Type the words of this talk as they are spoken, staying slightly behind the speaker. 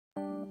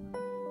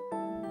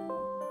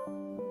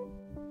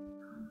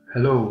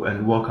Hello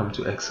and welcome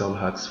to Excel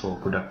Hacks for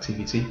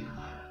Productivity.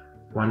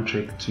 One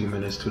trick, 2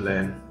 minutes to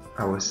learn,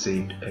 hours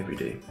saved every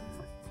day.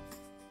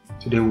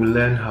 Today we'll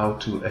learn how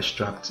to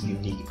extract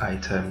unique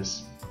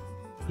items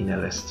in a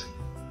list.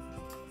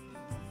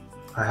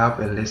 I have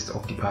a list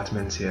of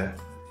departments here,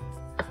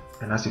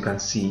 and as you can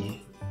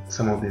see,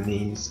 some of the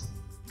names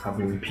have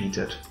been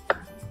repeated.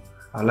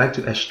 I'd like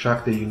to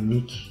extract the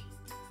unique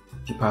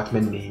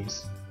department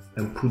names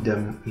and put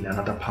them in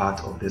another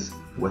part of this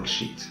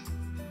worksheet.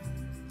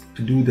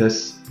 To do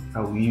this,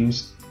 I will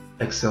use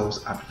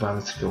Excel's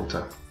advanced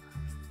filter.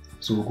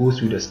 So we'll go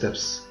through the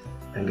steps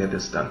and get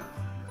this done.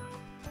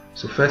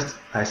 So first,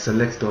 I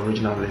select the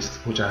original list,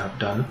 which I have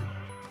done,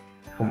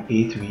 from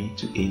A3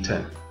 to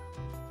A10.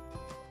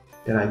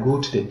 Then I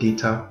go to the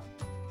Data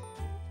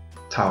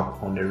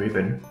tab on the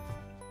ribbon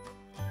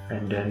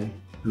and then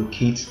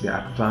locate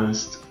the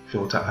advanced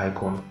filter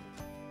icon,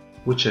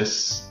 which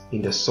is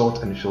in the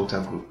sort and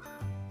filter group.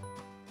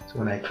 So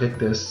when I click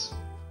this,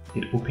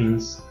 it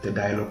opens the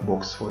dialog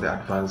box for the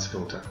advanced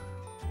filter.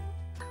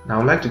 Now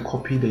I'd like to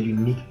copy the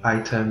unique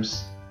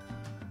items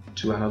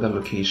to another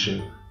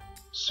location,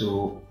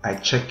 so I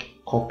check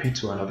copy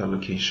to another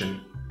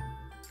location.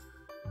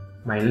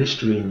 My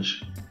list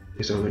range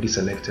is already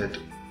selected,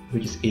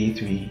 which is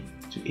A3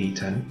 to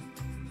A10.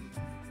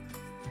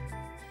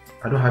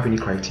 I don't have any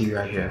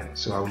criteria here,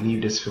 so I'll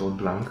leave this field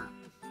blank.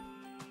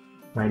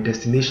 My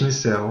destination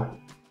cell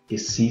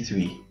is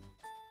C3.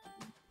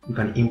 You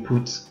can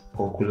input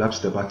or collapse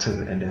the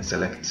button and then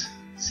select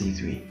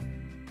C3.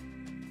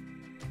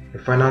 The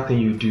final thing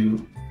you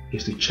do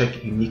is to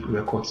check unique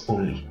records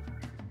only,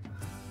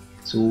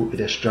 so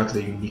it extracts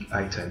the unique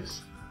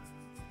items.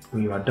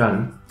 When you are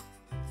done,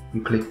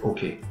 you click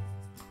OK.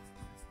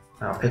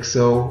 Now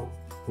Excel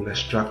will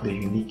extract the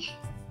unique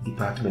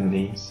department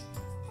names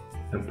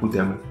and put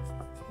them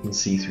in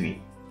C3.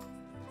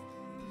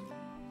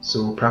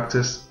 So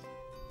practice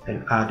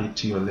and add it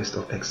to your list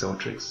of Excel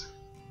tricks.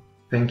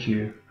 Thank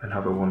you and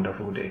have a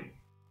wonderful day.